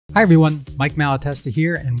Hi, everyone. Mike Malatesta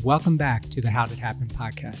here, and welcome back to the How Did It Happen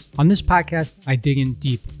podcast. On this podcast, I dig in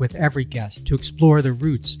deep with every guest to explore the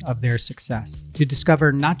roots of their success, to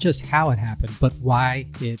discover not just how it happened, but why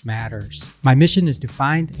it matters. My mission is to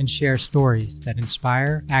find and share stories that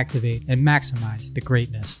inspire, activate, and maximize the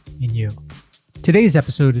greatness in you. Today's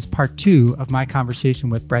episode is part 2 of my conversation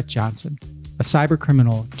with Brett Johnson, a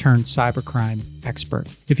cybercriminal turned cybercrime expert.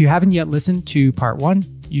 If you haven't yet listened to part 1,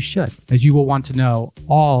 you should, as you will want to know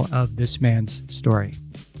all of this man's story.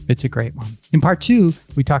 It's a great one. In part 2,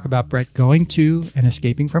 we talk about Brett going to and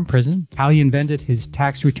escaping from prison, how he invented his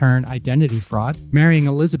tax return identity fraud, marrying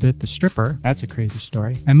Elizabeth the stripper, that's a crazy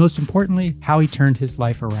story, and most importantly, how he turned his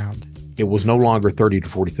life around. It was no longer $30,000 to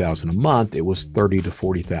 $40,000 a month. It was $30,000 to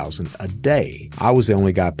 $40,000 a day. I was the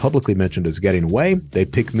only guy publicly mentioned as getting away. They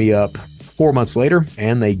picked me up 4 months later,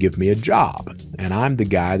 and they give me a job. And I'm the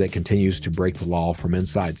guy that continues to break the law from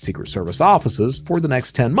inside Secret Service offices for the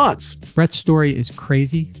next 10 months. Brett's story is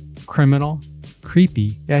crazy, criminal,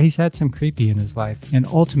 creepy. Yeah, he's had some creepy in his life, and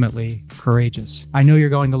ultimately courageous. I know you're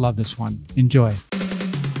going to love this one. Enjoy.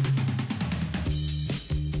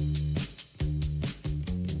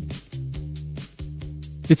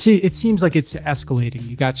 It seems like it's escalating.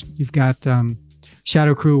 You've got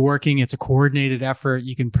Shadow Crew working. It's a coordinated effort.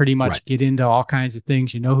 You can pretty much get into all kinds of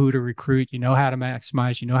things. You know who to recruit. You know how to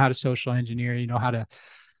maximize. You know how to social engineer. You know how to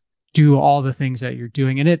do all the things that you're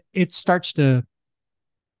doing. And it starts to,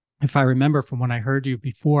 if I remember from when I heard you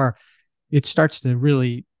before, it starts to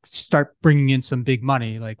really start bringing in some big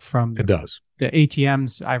money, like from it does. The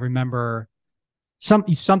ATMs. I remember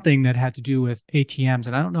something that had to do with ATMs,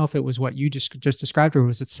 and I don't know if it was what you just described, or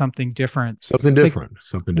was it something different? Something different.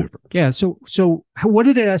 Something different. Yeah. So what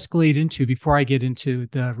did it escalate into before I get into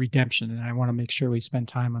the redemption? And I want to make sure we spend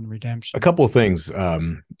time on the redemption. A couple of things.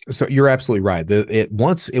 So you're absolutely right. It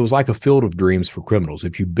was like a field of dreams for criminals.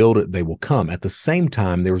 If you build it, they will come. At the same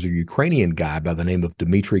time, there was a Ukrainian guy by the name of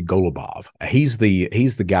Dmitry Golubov. He's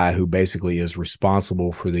the guy who basically is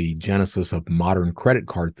responsible for the genesis of modern credit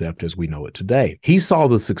card theft as we know it today. He saw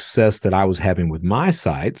the success that I was having with my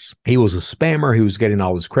sites. He was a spammer. He was getting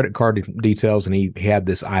all his credit card details, and he had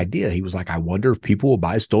this idea. He was like, I wonder if people will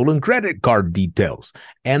buy stolen credit card details.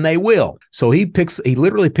 And they will. So he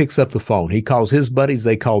literally picks up the phone. He calls his buddies.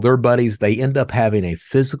 They call their buddies. They end up having a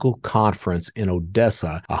physical conference in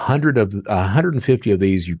Odessa. 150 of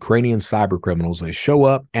these Ukrainian cyber criminals, they show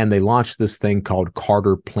up and they launch this thing called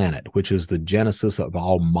Carter Planet, which is the genesis of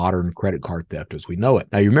all modern credit card theft as we know it.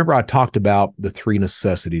 Now, you remember I talked about the 3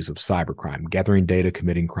 necessities of cybercrime: gathering data,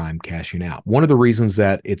 committing crime, cashing out. One of the reasons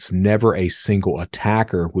that it's never a single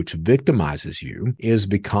attacker which victimizes you is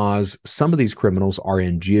because some of these criminals are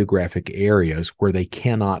in geographic areas where they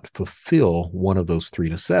cannot fulfill one of those 3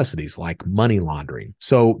 necessities, like money laundering.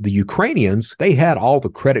 So the Ukrainians, they had all the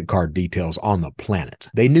credit card details on the planet.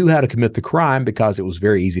 They knew how to commit the crime because it was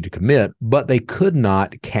very easy to commit, but they could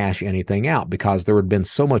not cash anything out because there had been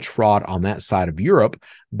so much fraud on that side of Europe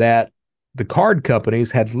that the card companies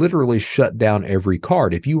had literally shut down every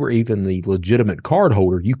card. If you were even the legitimate card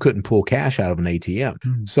holder, you couldn't pull cash out of an ATM.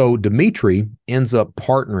 Mm-hmm. So Dmitry ends up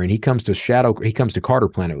partnering. He comes to Carter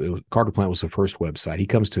Planet. Carter Planet was the first website. He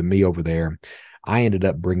comes to me over there. I ended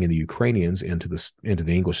up bringing the Ukrainians into the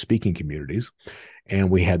English-speaking communities, and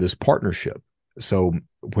we had this partnership. So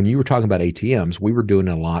when you were talking about ATMs, we were doing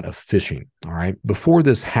a lot of phishing, all right? Before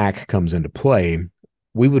this hack comes into play,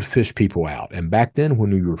 we would fish people out. And back then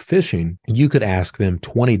when we were fishing, you could ask them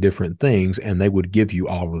 20 different things and they would give you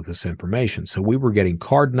all of this information. So we were getting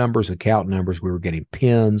card numbers, account numbers, we were getting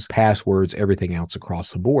PINs, passwords, everything else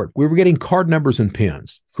across the board. We were getting card numbers and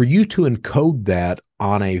PINs. For you to encode that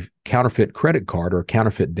on a counterfeit credit card or a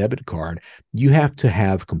counterfeit debit card, you have to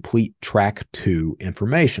have complete track 2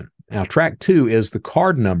 information. Now, track 2 is the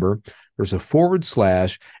card number, there's a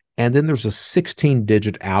 /, and then there's a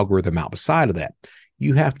 16-digit algorithm out beside of that.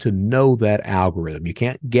 You have to know that algorithm. You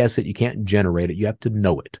can't guess it. You can't generate it. You have to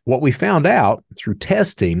know it. What we found out through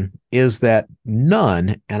testing is that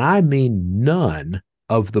none, and I mean none,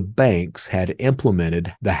 of the banks had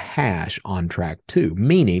implemented the hash on track 2,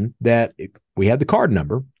 meaning that we had the card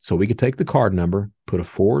number, so we could take the card number, put a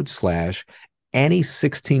 /, any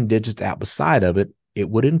 16 digits out beside of it, it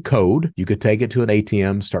would encode. You could take it to an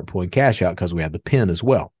ATM, start pulling cash out because we had the PIN as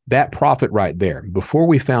well. That profit right there, before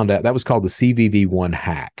we found out, that was called the CVV1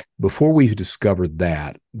 hack. Before we discovered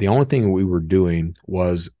that, the only thing we were doing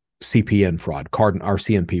was CPN fraud,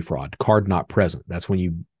 CNP fraud, card not present. That's when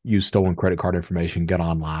you use stolen credit card information, get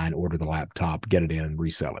online, order the laptop, get it in,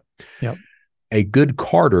 resell it. Yep. A good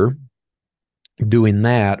carder doing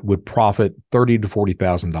that would profit $30,000 to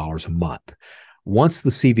 $40,000 a month. Once the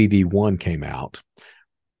CVV1 came out,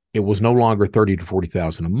 it was no longer 30 to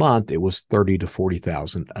 40,000 a month. It was 30 to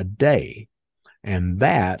 40,000 a day. And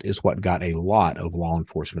that is what got a lot of law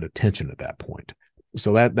enforcement attention at that point.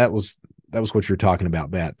 So that was what you're talking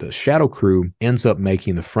about. That the Shadow Crew ends up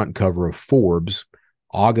making the front cover of Forbes,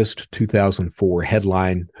 August 2004,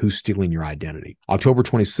 headline, "Who's Stealing Your Identity?" October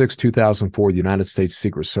 26, 2004, the United States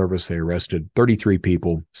Secret Service, they arrested 33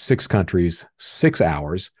 people, 6 countries, 6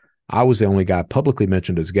 hours. I was the only guy publicly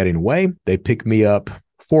mentioned as getting away. They picked me up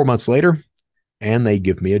 4 months later, and they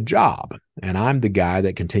give me a job. And I'm the guy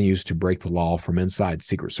that continues to break the law from inside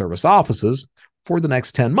Secret Service offices for the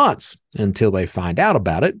next 10 months until they find out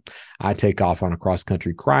about it. I take off on a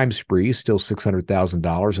cross-country crime spree, steal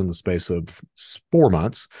 $600,000 in the space of 4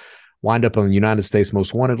 months, wind up on the United States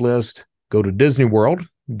Most Wanted list, go to Disney World,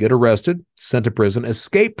 get arrested, sent to prison,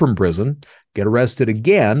 escape from prison, get arrested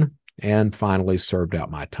again, and finally served out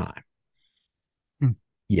my time.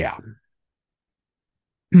 Yeah.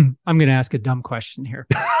 I'm going to ask a dumb question here.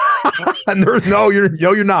 No,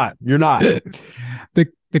 you're not. You're not.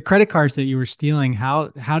 The credit cards that you were stealing, how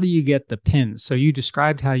do you get the PINs? So you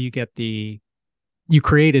described how you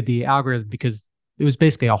created the algorithm because it was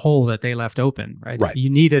basically a hole that they left open, right? Right. You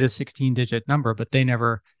needed a 16-digit number, but they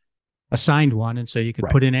never assigned one, and so you could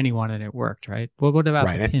put in anyone and it worked, right? Well, what about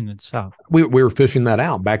the PIN itself? We were fishing that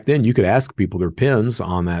out. Back then, you could ask people their PINs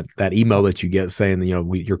on that email that you get saying,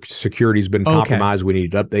 your security's been compromised. We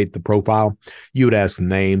need to update the profile. You would ask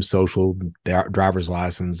name, social, driver's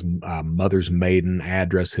license, mother's maiden,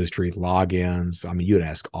 address history, logins. I mean, you would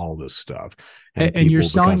ask all this stuff. And you're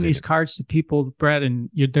selling these cards to people, Brett, and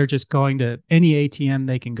they're just going to any ATM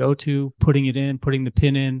they can go to, putting it in, putting the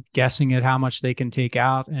PIN in, guessing at how much they can take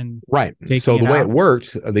out. And so the way it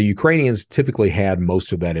worked, the Ukrainians typically had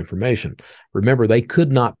most of that information. Remember, they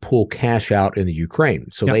could not pull cash out in the Ukraine.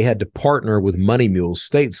 So they had to partner with money mules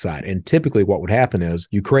stateside. And typically what would happen is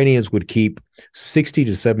Ukrainians would keep 60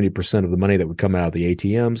 to 70% of the money that would come out of the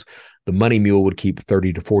ATMs. The money mule would keep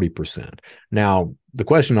 30 to 40%. Now, the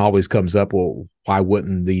question always comes up, well, why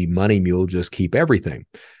wouldn't the money mule just keep everything?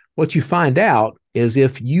 What you find out is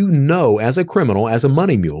if you know, as a criminal, as a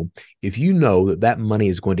money mule, if you know that money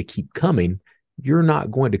is going to keep coming, you're not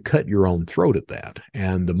going to cut your own throat at that.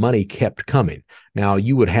 And the money kept coming. Now,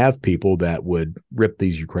 you would have people that would rip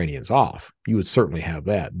these Ukrainians off. You would certainly have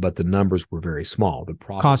that, but the numbers were very small. The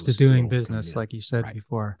cost of doing business, like you said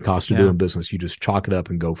before. Cost of doing business. You just chalk it up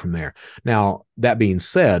and go from there. Now, that being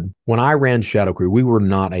said, when I ran Shadow Crew, we were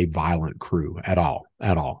not a violent crew at all.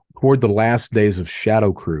 Toward the last days of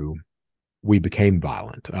Shadow Crew, we became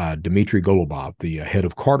violent. Dmitry Golubov, the head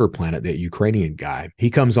of Carter Planet, that Ukrainian guy, he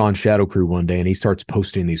comes on Shadow Crew one day and he starts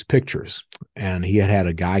posting these pictures. And he had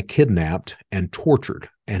a guy kidnapped and tortured,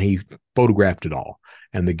 and he photographed it all.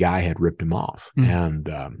 And the guy had ripped him off. And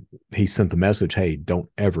he sent the message, hey, don't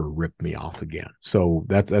ever rip me off again. So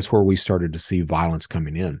that's where we started to see violence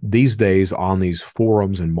coming in. These days on these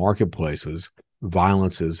forums and marketplaces,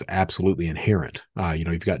 violence is absolutely inherent.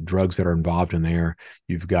 You've got drugs that are involved in there.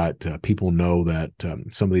 You've got people know that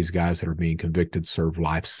some of these guys that are being convicted serve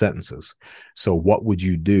life sentences. So what would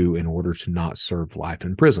you do in order to not serve life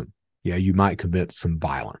in prison? Yeah, you might commit some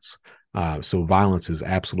violence. So violence is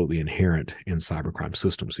absolutely inherent in cybercrime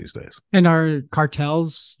systems these days. And are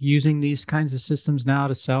cartels using these kinds of systems now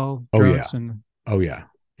to sell drugs? Oh, yeah.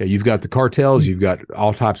 Yeah, you've got the cartels, you've got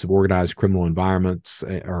all types of organized criminal environments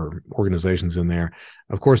or organizations in there.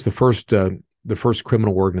 Of course, the first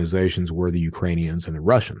criminal organizations were the Ukrainians and the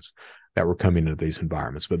Russians that were coming into these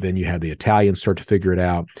environments. But then you had the Italians start to figure it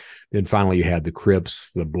out. Then finally you had the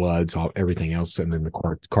Crips, the Bloods, everything else, and then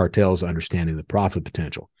the cartels understanding the profit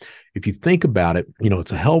potential. If you think about it,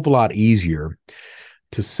 it's a hell of a lot easier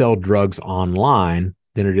to sell drugs online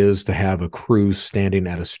than it is to have a crew standing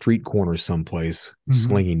at a street corner someplace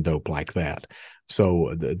slinging dope like that. So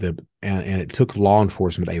and it took law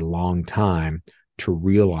enforcement a long time to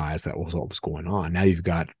realize that was what was going on. Now you've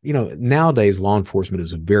got, nowadays law enforcement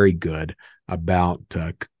is very good about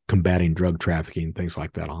combating drug trafficking, things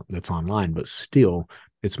like that that's online, but still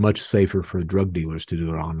it's much safer for drug dealers to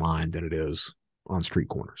do it online than it is on street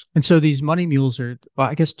corners. And so these money mules are, well,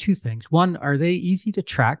 I guess two things. One, are they easy to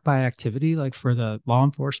track by activity? Like for the law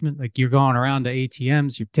enforcement, like you're going around to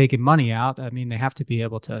ATMs, you're taking money out. I mean, they have to be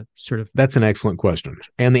able to sort of. That's an excellent question.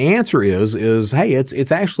 And the answer is, hey,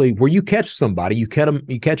 it's actually where you catch somebody, you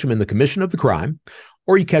catch them in the commission of the crime,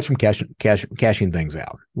 or you catch them cashing things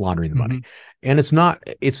out, laundering the money. And it's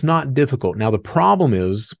not difficult. Now, the problem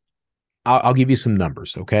is, I'll give you some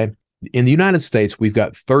numbers. Okay. In the United States, we've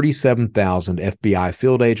got 37,000 FBI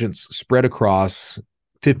field agents spread across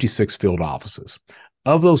 56 field offices.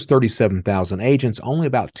 Of those 37,000 agents, only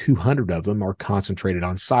about 200 of them are concentrated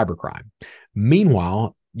on cybercrime.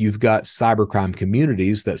 Meanwhile, you've got cybercrime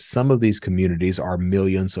communities that some of these communities are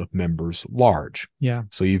millions of members large. Yeah.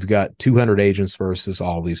 So you've got 200 agents versus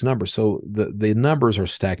all these numbers. So the numbers are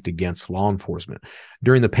stacked against law enforcement.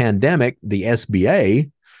 During the pandemic, the SBA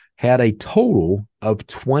had a total of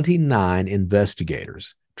 29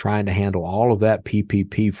 investigators trying to handle all of that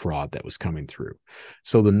PPP fraud that was coming through.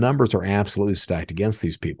 So the numbers are absolutely stacked against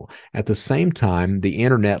these people. At the same time, the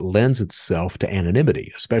internet lends itself to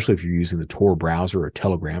anonymity, especially if you're using the Tor browser or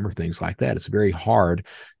Telegram or things like that. It's very hard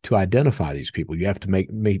to identify these people. You have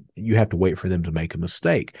to wait for them to make a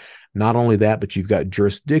mistake. Not only that, but you've got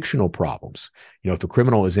jurisdictional problems. If a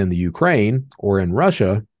criminal is in the Ukraine or in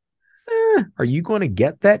Russia, are you going to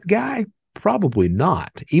get that guy? Probably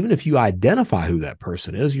not. Even if you identify who that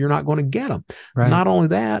person is, you're not going to get them. Right. Not only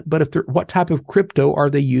that, but what type of crypto are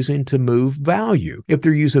they using to move value? If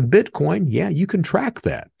they're using Bitcoin, yeah, you can track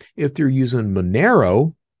that. If they're using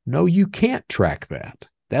Monero, no, you can't track that.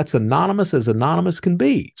 That's anonymous as anonymous can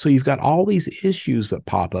be. So you've got all these issues that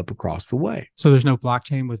pop up across the way. So there's no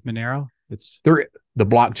blockchain with Monero? The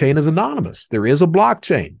blockchain is anonymous. There is a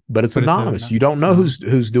blockchain, but it's anonymous. You don't know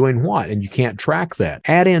who's doing what, and you can't track that.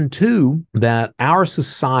 Add in, too, that our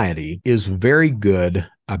society is very good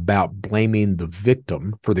about blaming the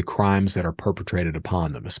victim for the crimes that are perpetrated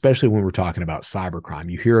upon them, especially when we're talking about cybercrime.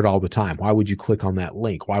 You hear it all the time. Why would you click on that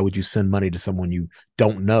link? Why would you send money to someone you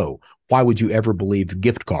don't know? Why would you ever believe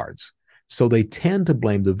gift cards? So they tend to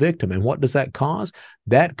blame the victim. And what does that cause?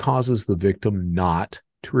 That causes the victim not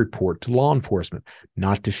to report to law enforcement,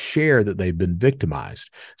 not to share that they've been victimized.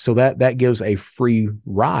 So that gives a free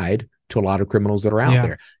ride to a lot of criminals that are out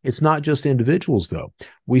there. It's not just individuals, though.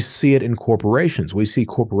 We see it in corporations. We see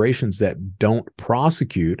corporations that don't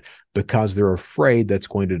prosecute because they're afraid that's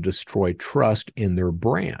going to destroy trust in their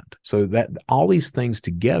brand. So that all these things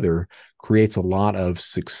together creates a lot of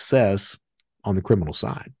success on the criminal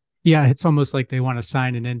side. Yeah, it's almost like they want to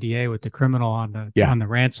sign an NDA with the criminal on the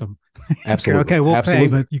ransom. Absolutely. Okay, we'll Absolutely.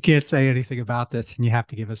 pay, but you can't say anything about this, and you have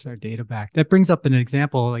to give us our data back. That brings up an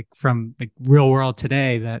example from real world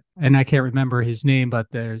today and I can't remember his name, but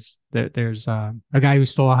there's a guy who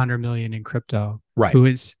stole 100 million in crypto. Right.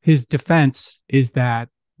 His defense is that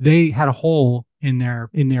they had a hole in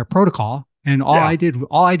their protocol, and all I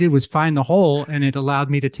did was find the hole, and it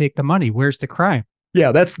allowed me to take the money. Where's the crime?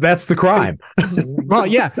 Yeah, that's the crime. Well,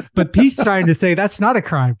 yeah, but he's trying to say that's not a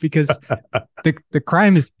crime because the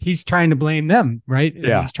crime is he's trying to blame them, right?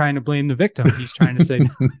 Yeah. He's trying to blame the victim. He's trying to say,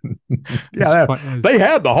 they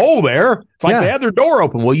had the hole there. It's like they had their door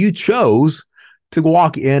open. Well, you chose to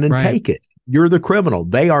walk in and take it. You're the criminal.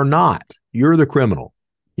 They are not. You're the criminal.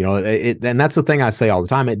 And that's the thing I say all the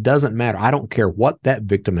time. It doesn't matter. I don't care what that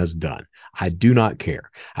victim has done. I do not care.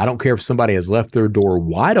 I don't care if somebody has left their door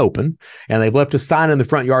wide open and they've left a sign in the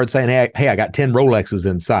front yard saying, hey, I got 10 Rolexes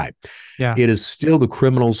inside. Yeah. It is still the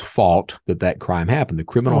criminal's fault that crime happened. The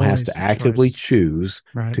criminal has to actively choose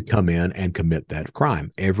to come in and commit that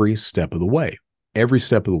crime every step of the way. Every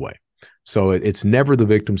step of the way. So it's never the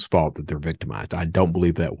victim's fault that they're victimized. I don't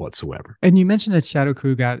believe that whatsoever. And you mentioned that Shadow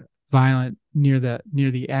Crew got violent near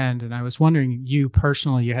the end, and I was wondering, you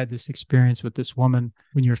personally, you had this experience with this woman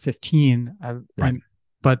when you were 15,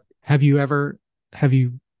 but have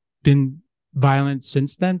you been violent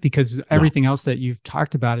since then? Because everything else that you've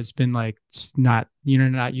talked about has been you're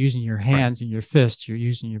not using your hands and your fists, you're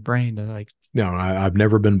using your brain to No, I've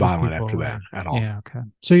never been violent after that at all. Yeah, okay.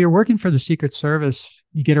 So you're working for the Secret Service.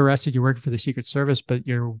 You get arrested, you're working for the Secret Service, but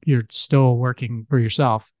you're still working for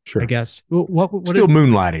yourself, I guess. What still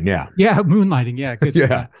moonlighting, yeah. Yeah, moonlighting, yeah. Good.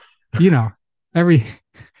 Yeah.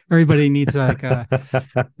 Everybody needs a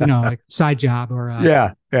side job or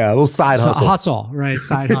a little side hustle. Hustle, right?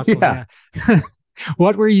 Side hustle, yeah.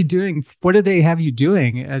 What were you doing? What did they have you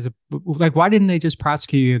doing why didn't they just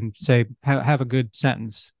prosecute you and say, have a good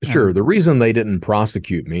sentence? Sure. The reason they didn't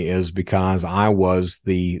prosecute me is because I was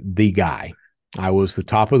the guy. I was the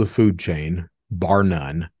top of the food chain, bar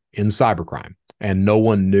none, in cybercrime, and no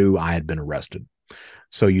one knew I had been arrested.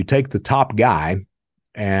 So you take the top guy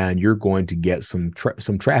and you're going to get some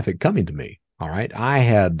traffic coming to me. All right. I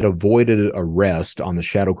had avoided arrest on the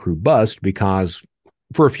Shadow Crew bust because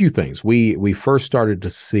for a few things. We first started to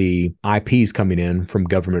see IPs coming in from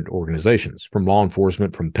government organizations, from law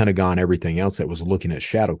enforcement, from Pentagon, everything else that was looking at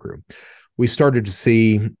Shadow Crew. We started to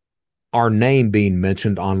see our name being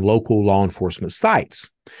mentioned on local law enforcement sites.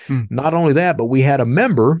 Not only that, but we had a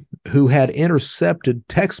member who had intercepted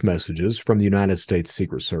text messages from the United States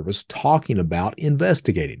Secret Service talking about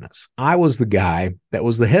investigating us. I was the guy that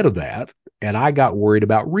was the head of that, And I got worried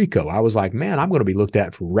about RICO. I was like, man, I'm going to be looked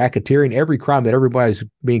at for racketeering. Every crime that everybody's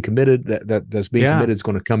being committed, that's being committed is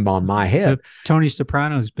going to come on my head. Tony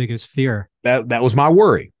Soprano's biggest fear. That was my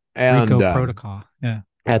worry. And RICO protocol. Yeah.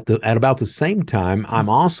 At about the same time, I'm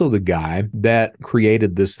also the guy that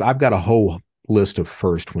created this. I've got a whole list of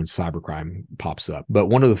first when cybercrime pops up. But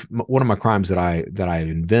one of my crimes that I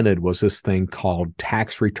invented was this thing called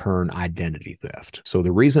tax return identity theft. So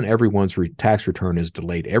the reason everyone's tax return is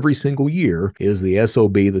delayed every single year is the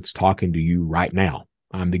SOB that's talking to you right now.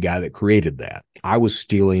 I'm the guy that created that. I was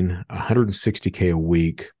stealing $160K a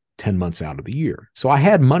week 10 months out of the year. So I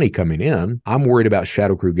had money coming in. I'm worried about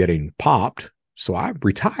Shadow Crew getting popped, so I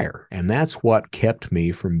retire. And that's what kept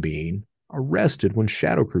me from being arrested when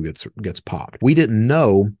Shadow Crew gets popped. We didn't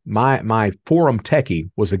know. My forum techie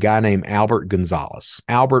was a guy named Albert Gonzalez.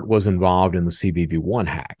 Albert was involved in the CBV1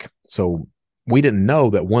 hack. So we didn't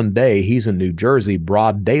know that one day he's in New Jersey,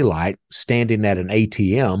 broad daylight, standing at an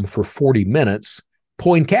ATM for 40 minutes,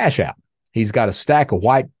 pulling cash out. He's got a stack of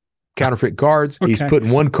white counterfeit cards. Okay. He's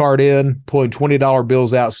putting one card in, pulling $20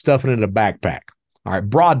 bills out, stuffing it in a backpack. All right,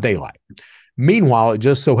 broad daylight. Meanwhile, it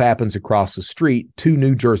just so happens across the street, 2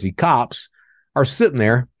 New Jersey cops are sitting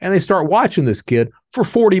there and they start watching this kid for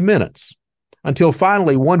 40 minutes until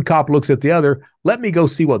finally one cop looks at the other. Let me go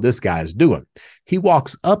see what this guy is doing. He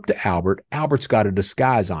walks up to Albert. Albert's got a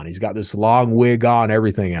disguise on. He's got this long wig on,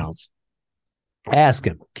 everything else. Ask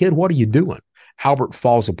him, kid, what are you doing? Albert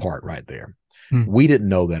falls apart right there. We didn't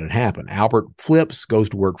know that had happened. Albert flips, goes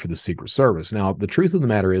to work for the Secret Service. Now, the truth of the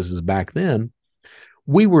matter is back then,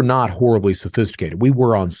 we were not horribly sophisticated. We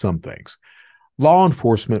were on some things. Law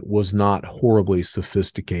enforcement was not horribly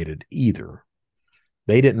sophisticated either.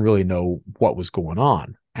 They didn't really know what was going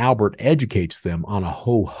on. Albert educates them on a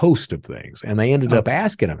whole host of things, and they ended up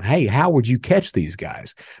asking him, hey, how would you catch these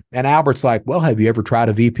guys? And Albert's like, well, have you ever tried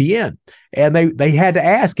a VPN? And they had to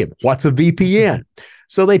ask him, what's a VPN?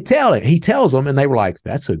 So he tells them, and they were like,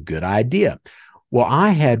 that's a good idea. Well, I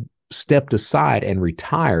had stepped aside and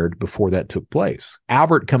retired before that took place.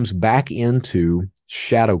 Albert comes back into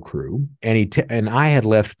Shadow Crew, and I had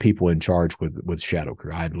left people in charge with Shadow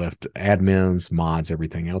Crew. I had left admins, mods,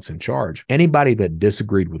 everything else in charge. Anybody that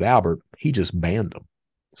disagreed with Albert, he just banned them.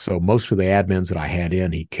 So most of the admins that I had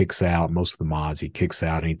in, he kicks out. Most of the mods, he kicks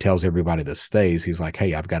out, and he tells everybody that stays, he's like,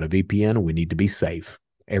 hey, I've got a VPN. We need to be safe.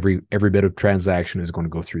 Every bit of transaction is going to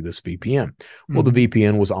go through this VPN. Well, the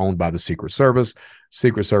VPN was owned by the Secret Service.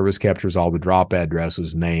 Secret Service captures all the drop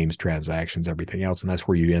addresses, names, transactions, everything else. And that's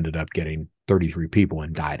where you ended up getting 33 people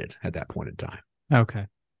indicted at that point in time. Okay.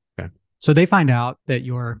 So they find out that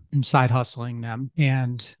you're side hustling them.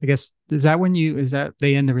 And I guess, is that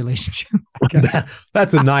they end the relationship?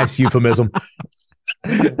 That's a nice euphemism.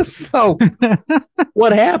 So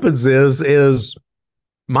what happens is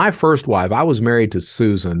my first wife, I was married to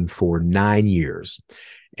Susan for 9 years,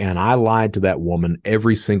 and I lied to that woman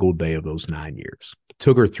every single day of those 9 years. It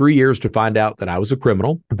took her 3 years to find out that I was a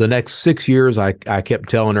criminal. The next 6 years, I kept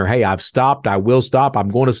telling her, hey, I've stopped. I will stop. I'm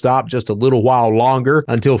going to stop just a little while longer,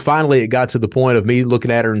 until finally it got to the point of me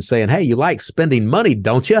looking at her and saying, hey, you like spending money,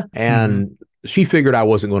 don't you? And she figured I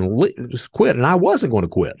wasn't going to just quit, and I wasn't going to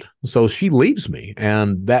quit. So she leaves me.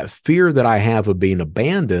 And that fear that I have of being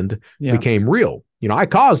abandoned became real. You know, I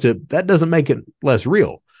caused it. That doesn't make it less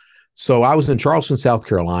real. So I was in Charleston, South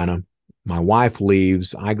Carolina. My wife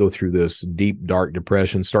leaves. I go through this deep, dark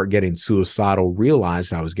depression, start getting suicidal,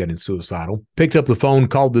 realized I was getting suicidal. Picked up the phone,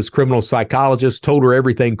 called this criminal psychologist, told her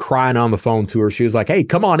everything, crying on the phone to her. She was like, hey,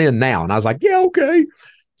 come on in now. And I was like, yeah, okay.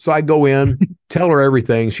 So I go in, tell her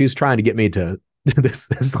everything. She's trying to get me to,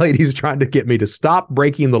 this lady's trying to get me to stop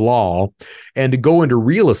breaking the law and to go into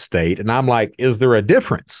real estate. And I'm like, is there a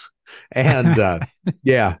difference? And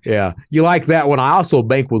yeah. You like that one. I also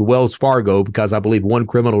bank with Wells Fargo because I believe one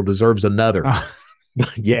criminal deserves another.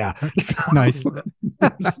 Yeah. Nice. So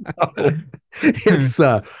it's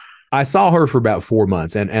I saw her for about 4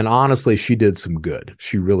 months, and honestly, she did some good.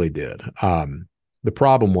 She really did. The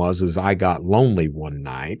problem was I got lonely one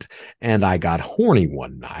night and I got horny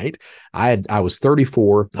one night. I was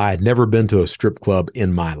 34. I had never been to a strip club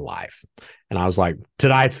in my life. And I was like,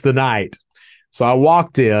 tonight's the night. So I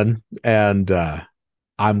walked in, and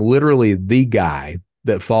I'm literally the guy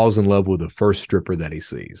that falls in love with the first stripper that he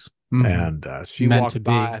sees. And she walked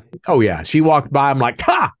by. Oh, yeah. She walked by. I'm like,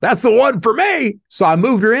 ha, that's the one for me. So I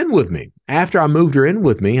moved her in with me. After I moved her in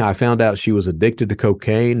with me, I found out she was addicted to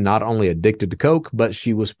cocaine, not only addicted to coke, but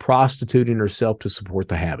she was prostituting herself to support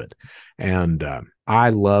the habit. And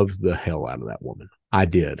I loved the hell out of that woman. I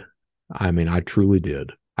did. I mean, I truly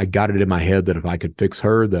did. I got it in my head that if I could fix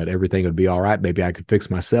her, that everything would be all right. Maybe I could fix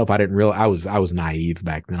myself. I didn't realize I was naive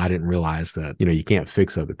back then. I didn't realize that, you can't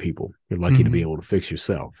fix other people. You're lucky to be able to fix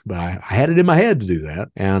yourself. But I had it in my head to do that.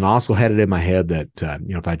 And I also had it in my head that,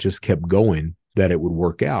 if I just kept going, that it would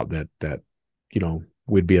work out, that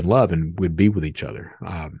we'd be in love and we'd be with each other.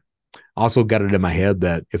 Also got it in my head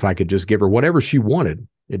that if I could just give her whatever she wanted,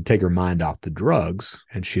 it'd take her mind off the drugs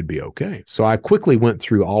and she'd be okay. So I quickly went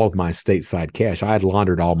through all of my stateside cash. I had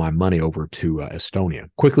laundered all my money over to Estonia.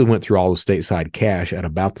 Quickly went through all the stateside cash at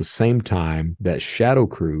about the same time that Shadow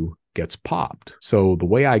Crew gets popped. So the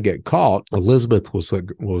way I get caught, Elizabeth was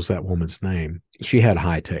that woman's name. She had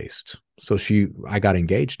high taste. So I got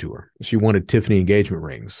engaged to her. She wanted Tiffany engagement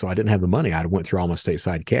rings. So I didn't have the money. I went through all my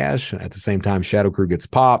stateside cash. At the same time, Shadow Crew gets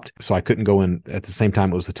popped. So I couldn't go in at the same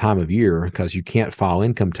time. It was the time of year because you can't file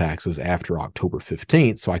income taxes after October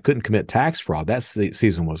 15th. So I couldn't commit tax fraud. That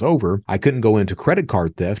season was over. I couldn't go into credit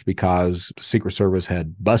card theft because the Secret Service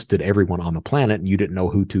had busted everyone on the planet and you didn't know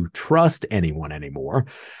who to trust anyone anymore.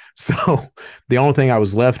 So the only thing I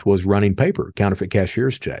was left was running paper, counterfeit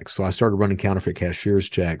cashier's checks. So I started running counterfeit cashier's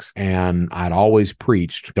checks, and I'd always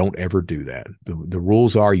preached, don't ever do that. The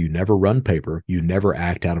rules are you never run paper, you never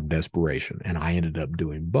act out of desperation. And I ended up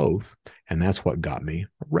doing both. And that's what got me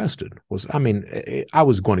arrested. I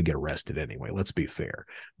was going to get arrested anyway, let's be fair.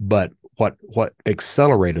 But what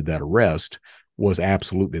accelerated that arrest was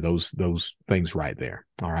absolutely those things right there.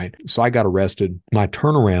 All right. So I got arrested. My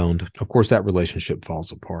turnaround, of course, that relationship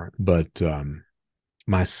falls apart. But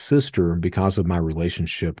my sister, because of my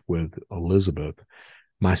relationship with Elizabeth,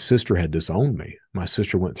 my sister had disowned me. My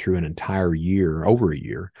sister went through an entire year, over a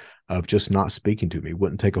year, of just not speaking to me,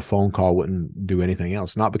 wouldn't take a phone call, wouldn't do anything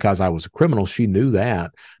else. Not because I was a criminal. She knew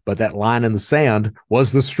that. But that line in the sand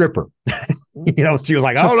was the stripper. She was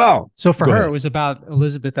like, oh, no. So for her, it was about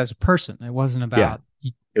Elizabeth as a person. It wasn't about...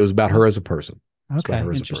 Yeah, it was about her as a person. Okay,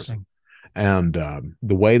 interesting. And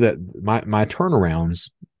the way that my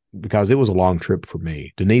turnarounds, because it was a long trip for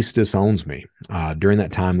me, Denise disowns me. During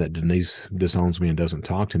that time that Denise disowns me and doesn't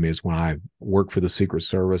talk to me is when I work for the Secret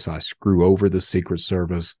Service. I screw over the Secret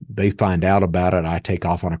Service. They find out about it. I take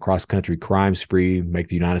off on a cross-country crime spree, make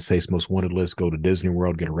the United States Most Wanted list, go to Disney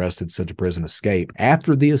World, get arrested, sent to prison, escape.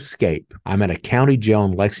 After the escape, I'm at a county jail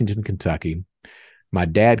in Lexington, Kentucky. My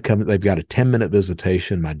dad comes, they've got a 10-minute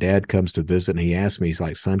visitation. My dad comes to visit and he asks me, he's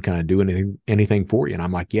like, son, can I do anything for you? And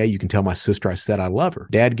I'm like, yeah, you can tell my sister I said I love her.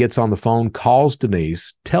 Dad gets on the phone, calls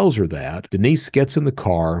Denise, tells her that. Denise gets in the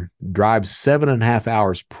car, drives 7.5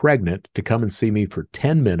 hours pregnant to come and see me for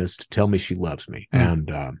 10 minutes to tell me she loves me. And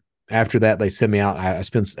after that, they send me out. I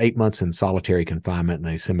spent 8 months in solitary confinement, and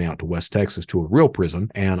they send me out to West Texas to a real prison.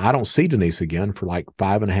 And I don't see Denise again for like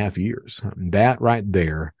 5.5 years. That right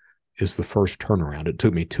there is the first turnaround. It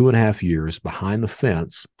took me 2.5 years behind the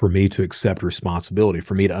fence for me to accept responsibility,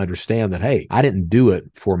 for me to understand that, hey, I didn't do it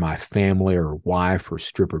for my family or wife or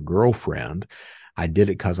stripper girlfriend. I did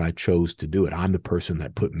it because I chose to do it. I'm the person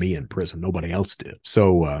that put me in prison. Nobody else did.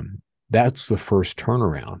 So that's the first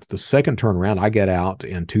turnaround. The second turnaround, I get out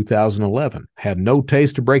in 2011. Had no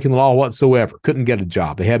taste of breaking the law whatsoever. Couldn't get a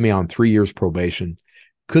job. They had me on 3 years probation.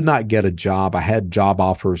 Could not get a job. I had job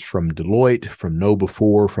offers from Deloitte, from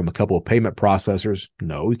KnowBe4, from a couple of payment processors.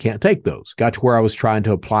 No, you can't take those. Got to where I was trying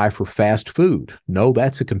to apply for fast food. No,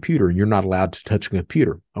 that's a computer, and you're not allowed to touch a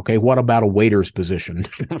computer. Okay, what about a waiter's position?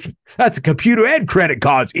 That's a computer and credit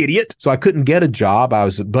cards, idiot. So I couldn't get a job. I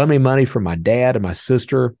was bumming money from my dad and my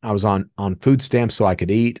sister. I was on food stamps so I could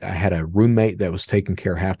eat. I had a roommate that was taking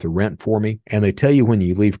care of half the rent for me. And they tell you when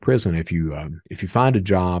you leave prison, if you find a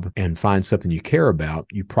job and find something you care about,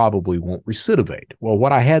 you probably won't recidivate. Well,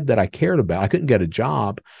 what I had that I cared about, I couldn't get a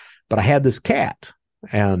job, but I had this cat.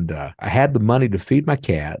 And I had the money to feed my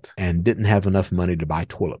cat and didn't have enough money to buy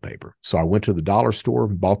toilet paper. So I went to the dollar store,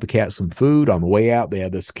 bought the cat some food. On the way out, they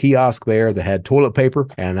had this kiosk there that had toilet paper.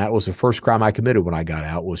 And that was the first crime I committed when I got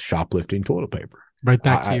out, was shoplifting toilet paper. Right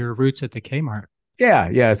back to your roots at the Kmart. Yeah.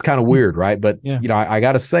 It's kind of weird, right? But, yeah. I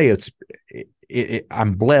got to say,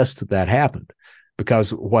 I'm blessed that happened. Because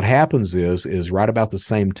what happens is right about the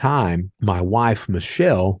same time, my wife,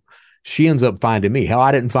 Michelle, she ends up finding me. Hell,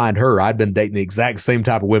 I didn't find her. I'd been dating the exact same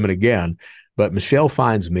type of women again. But Michelle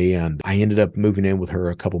finds me, and I ended up moving in with her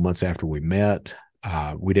a couple months after we met.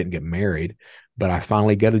 We didn't get married, but I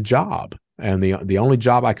finally get a job. And the only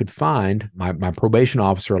job I could find, my probation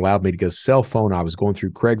officer allowed me to get a cell phone. I was going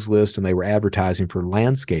through Craigslist, and they were advertising for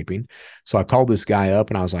landscaping. So I called this guy up,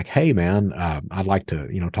 and I was like, hey, man, I'd like to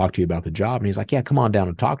talk to you about the job. And he's like, yeah, come on down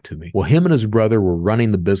and talk to me. Well, him and his brother were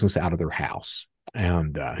running the business out of their house.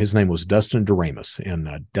 And his name was Dustin Doremus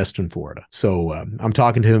in Destin, Florida. So I'm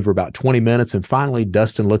talking to him for about 20 minutes. And finally,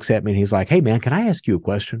 Dustin looks at me and he's like, hey, man, can I ask you a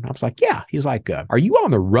question? I was like, yeah. He's like, are you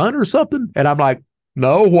on the run or something? And I'm like,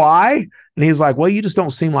 no, why? And he's like, well, you just don't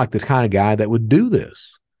seem like the kind of guy that would do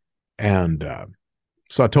this. And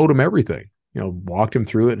so I told him everything. Walked him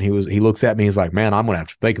through it, and he looks at me, he's like, man, I'm going to have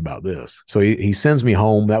to think about this. So he sends me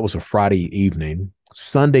home. That was a Friday evening.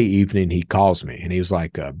 Sunday evening, he calls me, and he was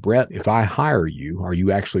like, Brett, if I hire you, are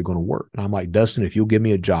you actually going to work? And I'm like, Dustin, if you'll give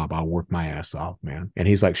me a job, I'll work my ass off, man. And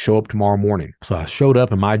he's like, show up tomorrow morning. So I showed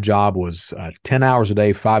up, and my job was 10 hours a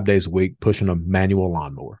day, 5 days a week, pushing a manual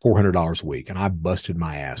lawnmower, $400 a week. And I busted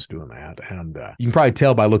my ass doing that. And you can probably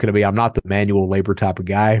tell by looking at me, I'm not the manual labor type of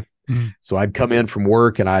guy. So I'd come in from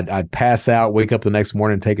work and I'd pass out, wake up the next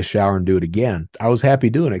morning, take a shower and do it again. I was happy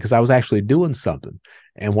doing it because I was actually doing something.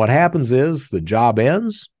 And what happens is the job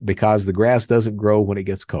ends because the grass doesn't grow when it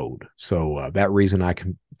gets cold. So that reason I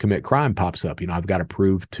can commit crime pops up. I've got to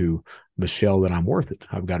prove to Michelle that I'm worth it.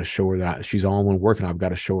 I've got to show her that she's the only one working. I've got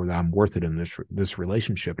to show her that I'm worth it in this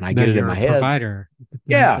relationship. And I get it in my head. Provider.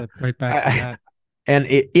 Yeah. Right back to that. And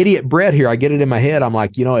idiot Brett here, I get it in my head. I'm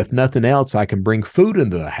like, if nothing else, I can bring food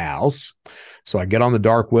into the house. So I get on the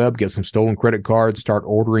dark web, get some stolen credit cards, start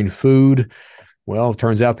ordering food. Well, it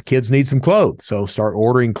turns out the kids need some clothes. So start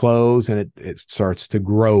ordering clothes, and it starts to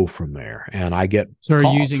grow from there. And I get So are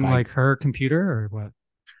you using like her computer or what?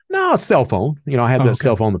 No, a cell phone. I had that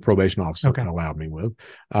cell phone the probation officer allowed me with.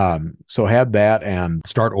 So I had that and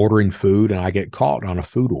start ordering food, and I get caught on a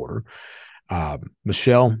food order.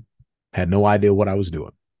 Michelle had no idea what I was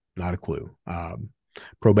doing. Not a clue.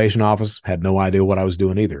 Probation office had no idea what I was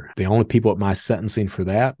doing either. The only people at my sentencing for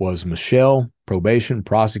that was Michelle, probation,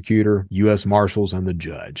 prosecutor, U.S. Marshals, and the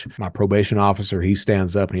judge. My probation officer, he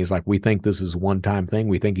stands up and he's like, we think this is a one-time thing.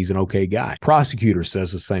 We think he's an okay guy. Prosecutor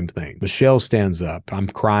says the same thing. Michelle stands up. I'm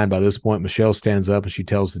crying by this point. Michelle stands up and she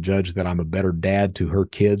tells the judge that I'm a better dad to her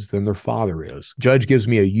kids than their father is. Judge gives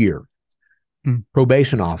me a year.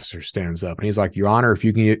 Probation officer stands up and he's like, Your Honor, if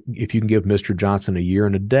you can give Mr. Johnson a year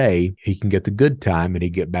and a day, he can get the good time and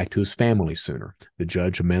he get back to his family sooner. The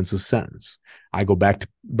judge amends his sentence. I go back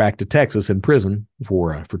to Texas in prison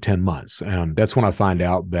for 10 months. And that's when I find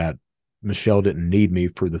out that Michelle didn't need me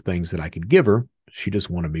for the things that I could give her. She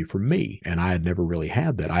just wanted me for me. And I had never really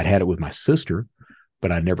had that. I'd had it with my sister,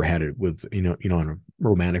 but I never had it with, in a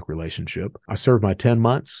romantic relationship. I served my 10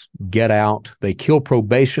 months, get out. They kill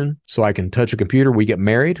probation so I can touch a computer. We get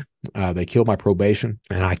married. They kill my probation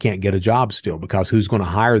and I can't get a job still because who's going to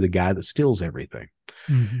hire the guy that steals everything?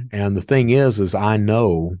 Mm-hmm. And the thing is I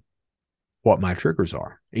know what my triggers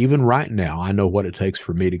are. Even right now, I know what it takes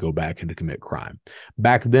for me to go back and to commit crime.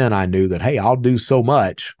 Back then, I knew that, hey, I'll do so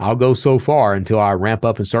much. I'll go so far until I ramp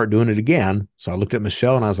up and start doing it again. So I looked at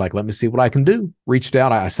Michelle and I was like, let me see what I can do. Reached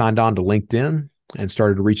out. I signed on to LinkedIn and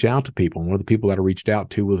started to reach out to people. And one of the people that I reached out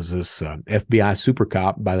to was this FBI super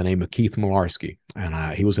cop by the name of Keith Malarski.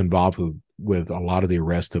 And he was involved with a lot of the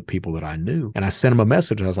arrests of people that I knew. And I sent him a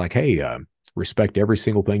message. I was like, hey, respect every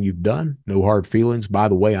single thing you've done. No hard feelings. By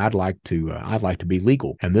the way, I'd like to be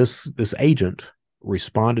legal. And this agent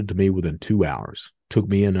responded to me within 2 hours. Took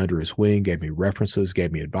me in under his wing, gave me references,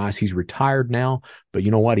 gave me advice. He's retired now, but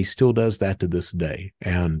you know what? He still does that to this day.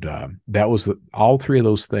 And that was all three of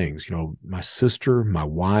those things. My sister, my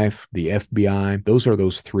wife, the FBI. Those are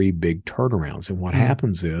those three big turnarounds. And what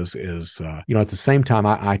happens is at the same time,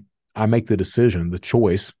 I make the decision, the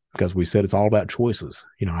choice. Because we said it's all about choices.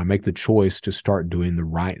 I make the choice to start doing the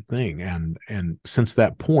right thing. And since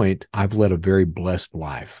that point, I've led a very blessed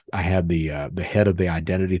life. I had the head of the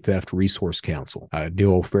Identity Theft Resource Council,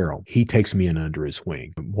 Neil O'Farrell. He takes me in under his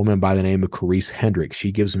wing. A woman by the name of Carice Hendricks,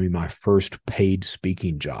 she gives me my first paid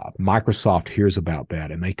speaking job. Microsoft hears about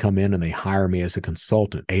that, and they come in and they hire me as a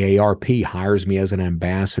consultant. AARP hires me as an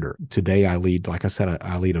ambassador. Today, I lead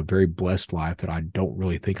a very blessed life that I don't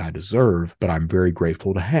really think I deserve, but I'm very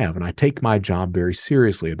grateful to have. And I take my job very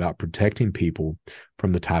seriously about protecting people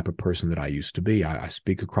from the type of person that I used to be. I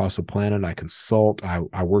speak across the planet. I consult.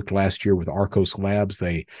 I worked last year with Arcos Labs.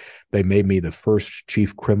 They made me the first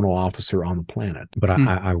chief criminal officer on the planet. But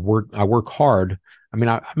I work hard. I mean,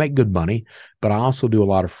 I make good money, but I also do a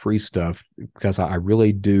lot of free stuff because I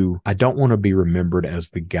really do. I don't want to be remembered as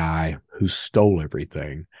the guy who stole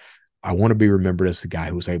everything. I want to be remembered as the guy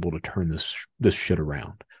who was able to turn this shit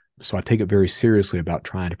around. So I take it very seriously about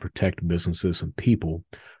trying to protect businesses and people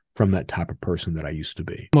from that type of person that I used to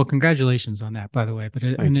be. Well, congratulations on that, by the way. But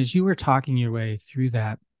as you were talking your way through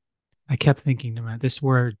that, I kept thinking about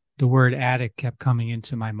the word addict kept coming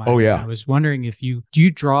into my mind. Oh, yeah. I was wondering do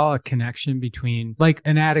you draw a connection between, like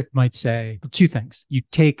an addict might say, two things. You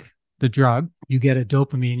take the drug, you get a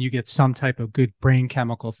dopamine, you get some type of good brain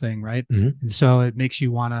chemical thing, right? Mhm. And so it makes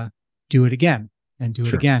you want to do it again and do it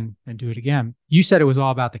Sure. again and do it again. You said it was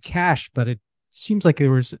all about the cash, but it seems like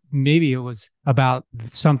maybe it was about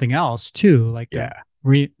something else too, like Yeah.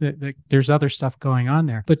 there's other stuff going on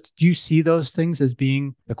there. But do you see those things as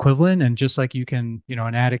being equivalent? And just like you can,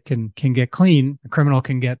 an addict can get clean, a criminal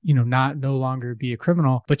can get, no longer be a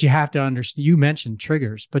criminal, but you have to understand, you mentioned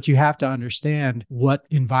triggers, but you have to understand what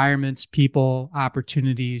environments, people,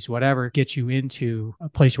 opportunities, whatever get you into a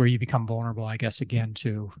place where you become vulnerable, I guess, again,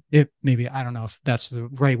 to it. Maybe, I don't know if that's the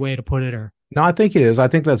right way to put it or. No, I think it is. I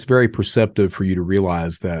think that's very perceptive for you to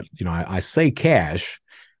realize that, I say cash,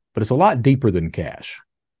 but it's a lot deeper than cash.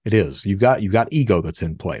 It is. You've got ego that's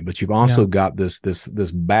in play, but you've also got this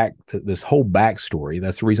whole backstory.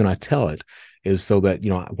 That's the reason I tell it, is so that,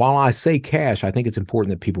 while I say cash, I think it's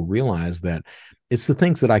important that people realize that it's the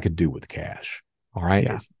things that I could do with cash. All right.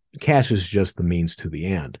 Yeah. Cash is just the means to the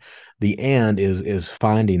end. The end is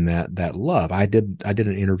finding that love. I did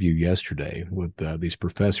an interview yesterday with these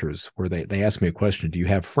professors where they asked me a question: do you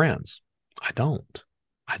have friends? I don't.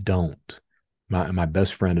 My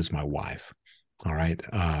best friend is my wife. All right.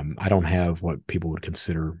 I don't have what people would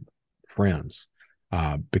consider friends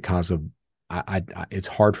because of it's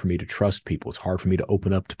hard for me to trust people. It's hard for me to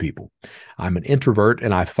open up to people. I'm an introvert,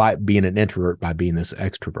 and I fight being an introvert by being this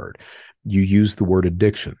extrovert. You use the word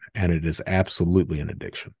addiction, and it is absolutely an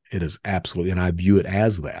addiction. It is absolutely, and I view it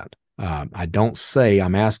as that. I don't say,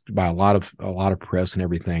 I'm asked by a lot of press and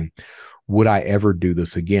everything, would I ever do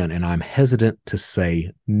this again? And I'm hesitant to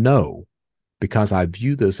say no, because I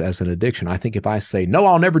view this as an addiction. I think if I say, no,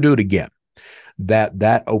 I'll never do it again,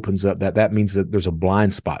 that opens up, that means that there's a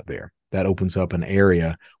blind spot there. That opens up an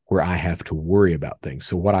area where I have to worry about things.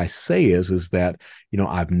 So what I say is that,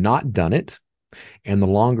 I've not done it. And the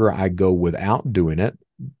longer I go without doing it,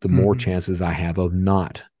 the more chances I have of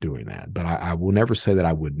not doing that. But I will never say that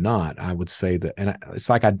I would not. I would say that, and it's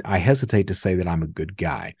like I hesitate to say that I'm a good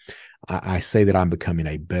guy. I say that I'm becoming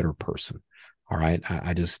a better person. All right.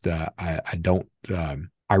 I just, I don't,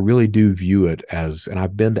 I really do view it as, and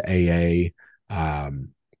I've been to AA.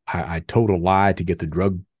 I told a lie to get the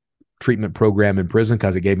drug treatment program in prison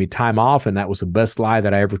because it gave me time off, and that was the best lie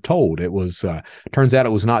that I ever told. It was, turns out it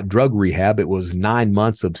was not drug rehab. It was 9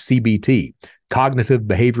 months of CBT, cognitive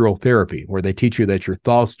behavioral therapy, where they teach you that your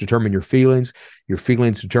thoughts determine your feelings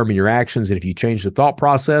determine your actions, and if you change the thought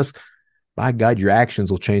process, by God, your actions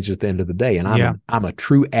will change at the end of the day. And I'm a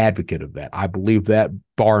true advocate of that. I believe that,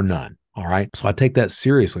 bar none. All right. So I take that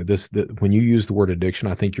seriously. When you use the word addiction,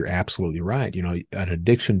 I think you're absolutely right. An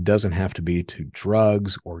addiction doesn't have to be to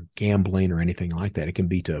drugs or gambling or anything like that. It can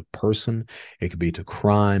be to a person. It can be to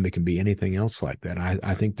crime. It can be anything else like that.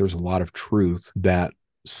 I think there's a lot of truth that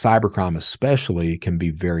cybercrime especially can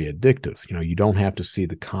be very addictive. You don't have to see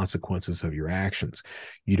the consequences of your actions.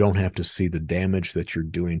 You don't have to see the damage that you're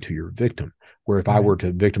doing to your victim. Where if I were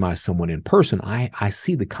to victimize someone in person, I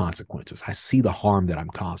see the consequences. I see the harm that I'm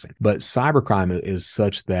causing. But cybercrime is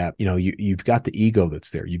such that, you've got the ego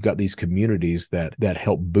that's there. You've got these communities that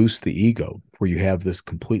help boost the ego, where you have this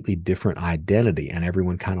completely different identity and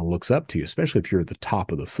everyone kind of looks up to you, especially if you're at the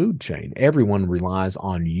top of the food chain. Everyone relies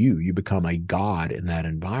on you. You become a god in that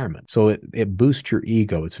environment. So it boosts your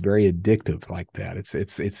ego. It's very addictive like that.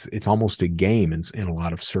 It's almost a game in a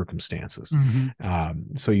lot of circumstances.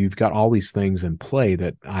 So you've got all these things in play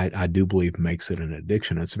that I do believe makes it an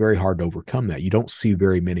addiction. It's very hard to overcome that. You don't see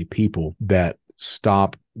very many people that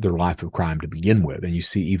stop their life of crime to begin with, and you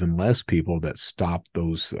see even less people that stop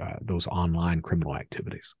those online criminal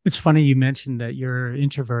activities. It's funny you mentioned that you're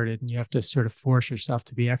introverted and you have to sort of force yourself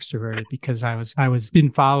to be extroverted, because I was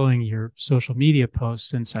been following your social media posts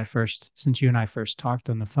since you and I first talked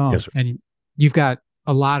on the phone. Yes, sir. And you've got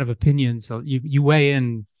a lot of opinions. So you weigh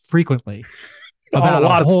in frequently about a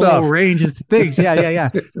lot of stuff. Whole range of things. Yeah.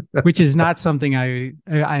 Which is not something I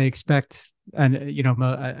expect. And,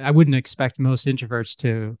 I wouldn't expect most introverts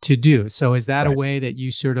to do. So is that a way that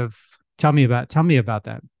you sort of tell me about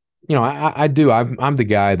that? I do. I'm the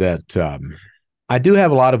guy that I do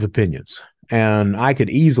have a lot of opinions, and I could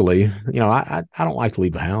easily, I don't like to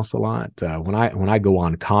leave the house a lot. When I go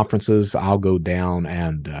on conferences, I'll go down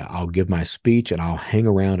and I'll give my speech and I'll hang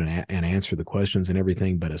around and answer the questions and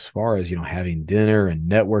everything. But as far as, having dinner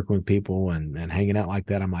and networking with people and hanging out like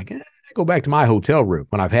that, I'm like, go back to my hotel room.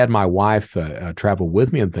 When I've had my wife travel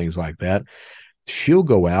with me and things like that, she'll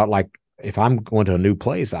go out. Like if I'm going to a new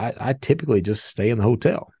place, I typically just stay in the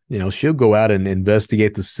hotel. she'll go out and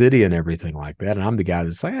investigate the city and everything like that. And I'm the guy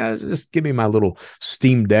that's like, just give me my little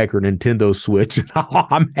Steam Deck or Nintendo Switch. And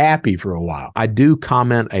I'm happy for a while. I do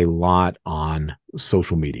comment a lot on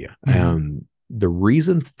social media. Mm-hmm. And the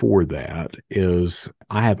reason for that is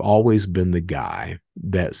I have always been the guy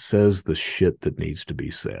that says the shit that needs to be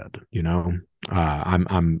said.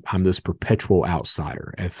 I'm this perpetual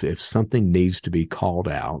outsider. If something needs to be called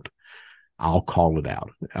out, I'll call it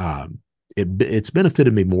out. It's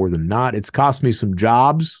benefited me more than not. It's cost me some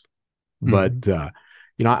jobs, but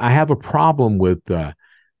I have a problem with the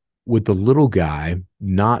little guy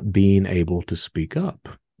not being able to speak up.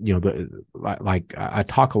 Like I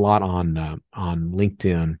talk a lot on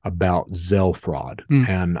LinkedIn about Zelle fraud,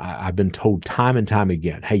 and I've been told time and time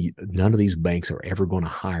again, hey, none of these banks are ever going to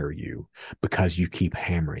hire you because you keep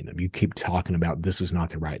hammering them. You keep talking about this is not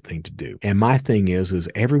the right thing to do. And my thing is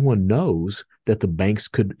everyone knows that the banks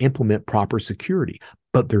could implement proper security,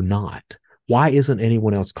 but they're not. Why isn't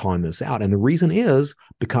anyone else calling this out? And the reason is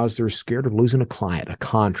because they're scared of losing a client, a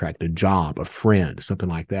contract, a job, a friend, something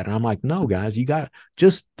like that. And I'm like, no, guys, you got to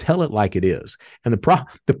just tell it like it is. And the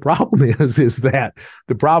problem is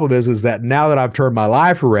that now that I've turned my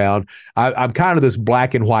life around, I'm kind of this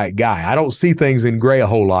black and white guy. I don't see things in gray a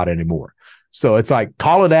whole lot anymore. So it's like,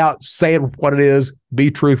 call it out, say it what it is,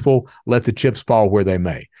 be truthful, let the chips fall where they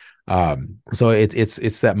may. So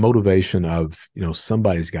it's that motivation of,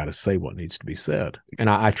 somebody's got to say what needs to be said. And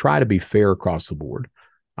I try to be fair across the board.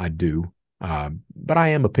 I do. But I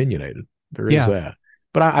am opinionated. There is that.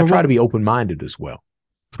 But I try to be open-minded as well.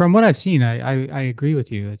 From what I've seen, I agree with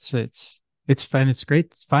you. It's fun. It's great.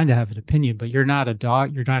 It's fine to have an opinion, but you're not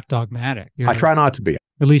dogmatic. I try not to be.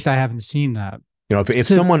 At least I haven't seen that. If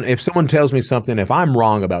someone tells me something, if I'm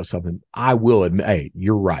wrong about something, I will admit, hey,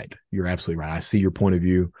 you're right. You're absolutely right. I see your point of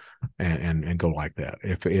view, and go like that.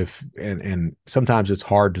 And sometimes it's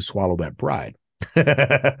hard to swallow that pride.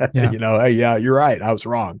 Hey, yeah, you're right. I was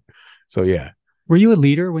wrong. So yeah. Were you a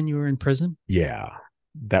leader when you were in prison? Yeah,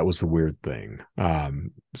 that was the weird thing.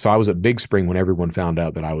 So I was at Big Spring when everyone found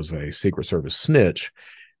out that I was a Secret Service snitch,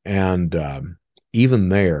 and even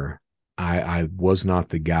there, I was not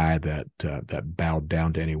the guy that bowed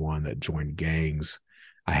down to anyone, that joined gangs.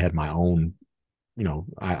 I had my own,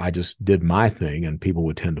 I just did my thing, and people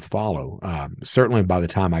would tend to follow. Certainly by the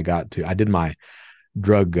time I did my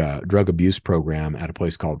drug abuse program at a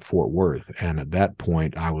place called Fort Worth. And at that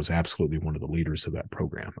point, I was absolutely one of the leaders of that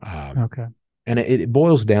program. Okay. And it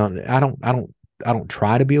boils down, I don't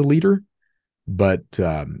try to be a leader, but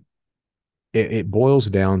it boils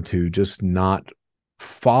down to just not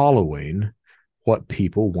following what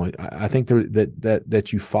people want. I think that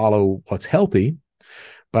you follow what's healthy,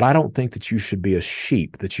 but I don't think that you should be a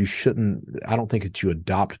sheep, I don't think that you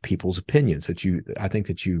adopt people's opinions, I think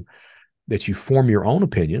that you form your own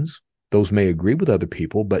opinions. Those may agree with other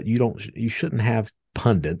people, but you shouldn't have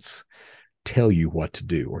pundits tell you what to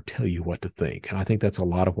do or tell you what to think. And I think that's a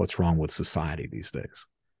lot of what's wrong with society these days.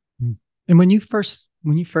 And when you first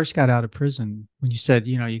got out of prison, when you said,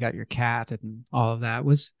 you got your cat and all of that,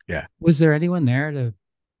 was there anyone there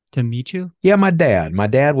to meet you? Yeah, my dad. My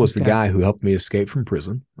dad was the guy who helped me escape from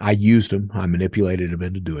prison. I used him. I manipulated him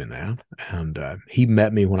into doing that. And he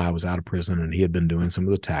met me when I was out of prison, and he had been doing some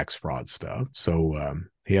of the tax fraud stuff. So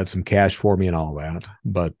he had some cash for me and all that.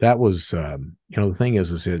 But that was, the thing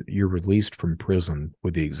is that you're released from prison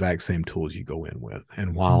with the exact same tools you go in with.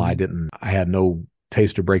 And while I had no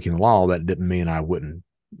taste of breaking the law, that didn't mean I wouldn't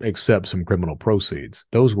accept some criminal proceeds.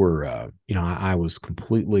 Those were, I was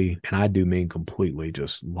completely, and I do mean completely,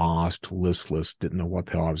 just lost, listless, didn't know what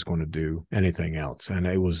the hell I was going to do, anything else. And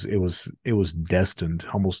it was destined,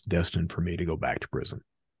 almost destined for me to go back to prison.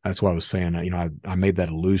 That's why I was saying, I made that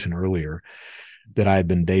allusion earlier that I had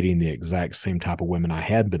been dating the exact same type of women I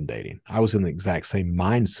had been dating. I was in the exact same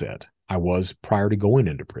mindset I was prior to going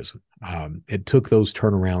into prison. It took those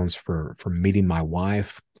turnarounds for meeting my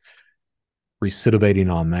wife,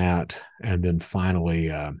 recidivating on that, and then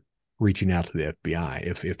finally reaching out to the FBI.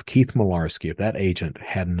 If Keith Malarski, if that agent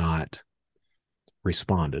had not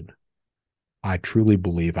responded, I truly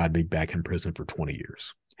believe I'd be back in prison for 20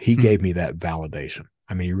 years. He gave me that validation.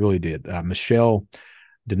 I mean, he really did.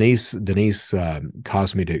 Denise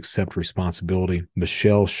caused me to accept responsibility.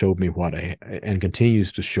 Michelle showed me and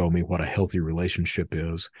continues to show me what a healthy relationship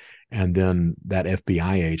is. And then that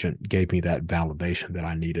FBI agent gave me that validation that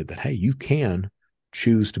I needed, that, hey, you can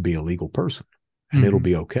choose to be a legal person and it'll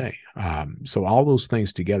be okay. So all those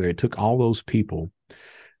things together, it took all those people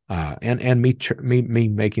and me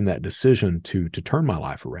making that decision to turn my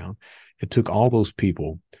life around. It took all those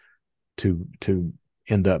people to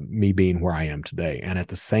end up me being where I am today. And at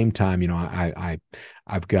the same time,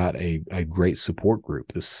 I've got a great support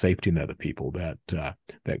group, this safety net of people that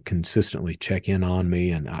consistently check in on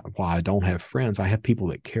me. And while I don't have friends, I have people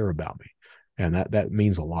that care about me, and that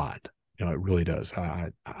means a lot. It really does.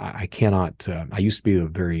 I cannot. I used to be a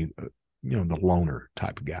very the loner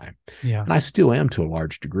type of guy. Yeah. And I still am to a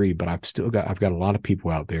large degree, but I've got a lot of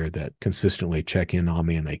people out there that consistently check in on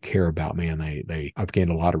me, and they care about me, and I've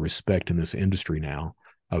gained a lot of respect in this industry now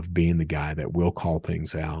of being the guy that will call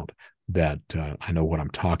things out, that I know what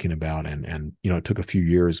I'm talking about. And it took a few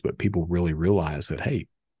years, but people really realize that, hey,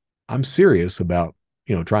 I'm serious about,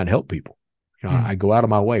 trying to help people. I go out of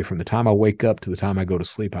my way. From the time I wake up to the time I go to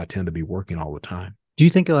sleep, I tend to be working all the time. Do you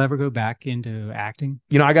think you'll ever go back into acting?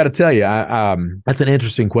 I got to tell you, that's an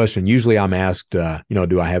interesting question. Usually I'm asked,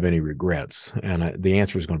 do I have any regrets? And the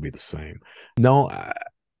answer is going to be the same. No,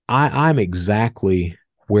 I'm exactly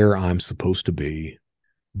where I'm supposed to be,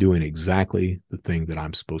 doing exactly the thing that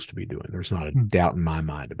I'm supposed to be doing. There's not a doubt in my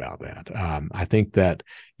mind about that. I think that,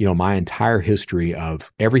 my entire history of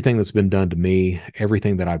everything that's been done to me,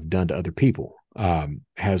 everything that I've done to other people,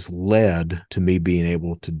 has led to me being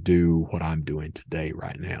able to do what I'm doing today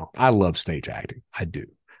right now. I love stage acting. I do.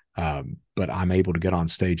 But I'm able to get on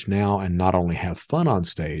stage now and not only have fun on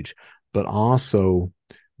stage, but also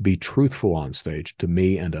be truthful on stage to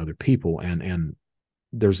me and to other people. And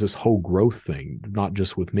there's this whole growth thing, not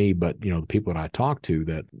just with me, but, the people that I talk to,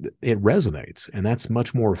 that it resonates. And that's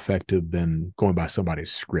much more effective than going by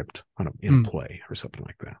somebody's script in a play or something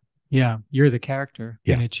like that. Yeah. You're the character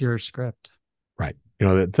and it's your script. Right.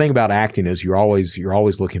 The thing about acting is you're always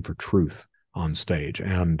looking for truth on stage.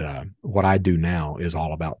 And what I do now is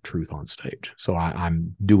all about truth on stage. So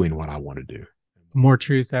I'm doing what I want to do. More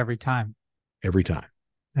truth every time. Every time.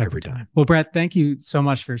 Every time. Well, Brett, thank you so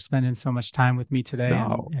much for spending so much time with me today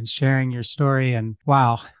and sharing your story. And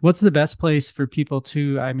wow, what's the best place for people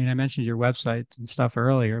to, I mentioned your website and stuff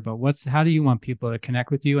earlier, but how do you want people to connect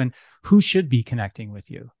with you, and who should be connecting with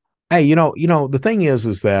you? Hey, the thing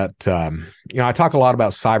is that, I talk a lot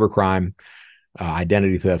about cybercrime,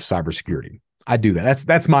 identity theft, cybersecurity. I do that.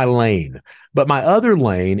 That's my lane. But my other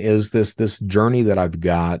lane is this journey that I've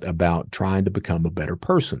got about trying to become a better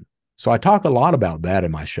person. So I talk a lot about that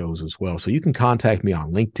in my shows as well. So you can contact me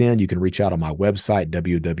on LinkedIn. You can reach out on my website,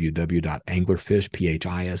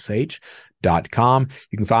 www.anglerfish.com.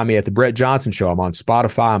 You can find me at The Brett Johnson Show. I'm on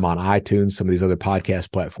Spotify. I'm on iTunes, some of these other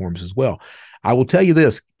podcast platforms as well. I will tell you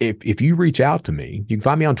this, if you reach out to me, you can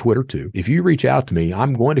find me on Twitter too. If you reach out to me,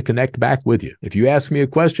 I'm going to connect back with you. If you ask me a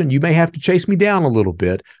question, you may have to chase me down a little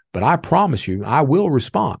bit, but I promise you, I will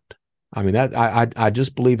respond. I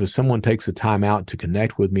just believe if someone takes the time out to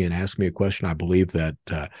connect with me and ask me a question, I believe that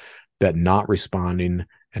not responding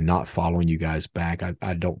and not following you guys back,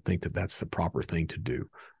 I don't think that that's the proper thing to do.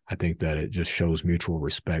 I think that it just shows mutual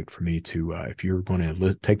respect for me to, if you're going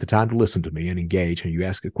to take the time to listen to me and engage and you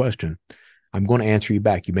ask a question, I'm going to answer you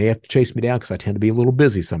back. You may have to chase me down because I tend to be a little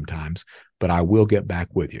busy sometiime, but I will get back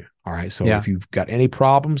with you. All right. So if you've got any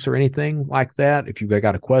problems or anything like that, if you've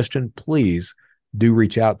got a question, please do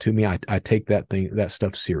reach out to me. I take that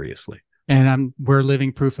stuff seriously. And we're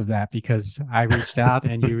living proof of that, because I reached out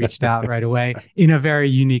and you reached out right away in a very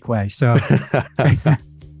unique way. So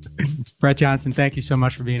Brett Johnson, thank you so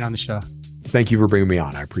much for being on the show. Thank you for bringing me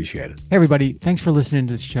on. I appreciate it. Hey, everybody. Thanks for listening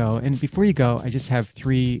to the show. And before you go, I just have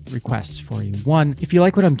 3 requests for you. 1, if you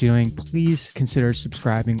like what I'm doing, please consider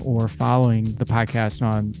subscribing or following the podcast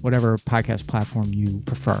on whatever podcast platform you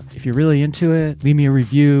prefer. If you're really into it, leave me a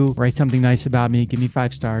review, write something nice about me, give me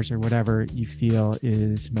 5 stars or whatever you feel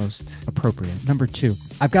is most appropriate. Number 2,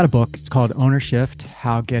 I've got a book. It's called Ownershift: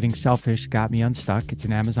 How Getting Selfish Got Me Unstuck. It's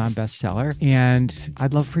an Amazon bestseller. And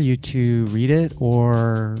I'd love for you to read it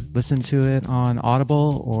or listen to it on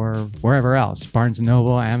Audible or wherever else, Barnes &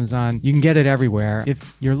 Noble, Amazon. You can get it everywhere.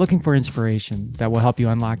 If you're looking for inspiration that will help you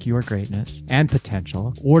unlock your greatness and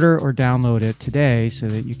potential, order or download it today so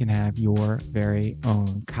that you can have your very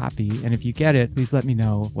own copy. And if you get it, please let me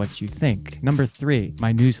know what you think. Number 3,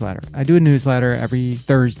 my newsletter. I do a newsletter every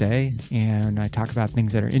Thursday, and I talk about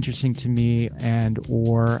things that are interesting to me,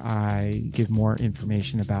 or I give more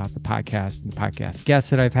information about the podcast and the podcast guests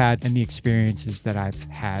that I've had and the experiences that I've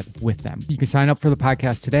had with them. You can sign up for the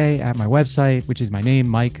podcast today at my website, which is my name,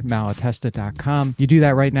 MikeMalatesta.com. You do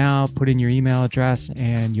that right now, put in your email address,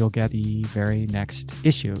 and you'll get the very next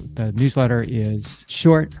issue. The newsletter is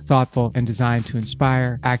short, thoughtful, and designed to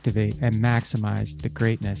inspire, activate, and maximize the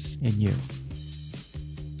greatness in you.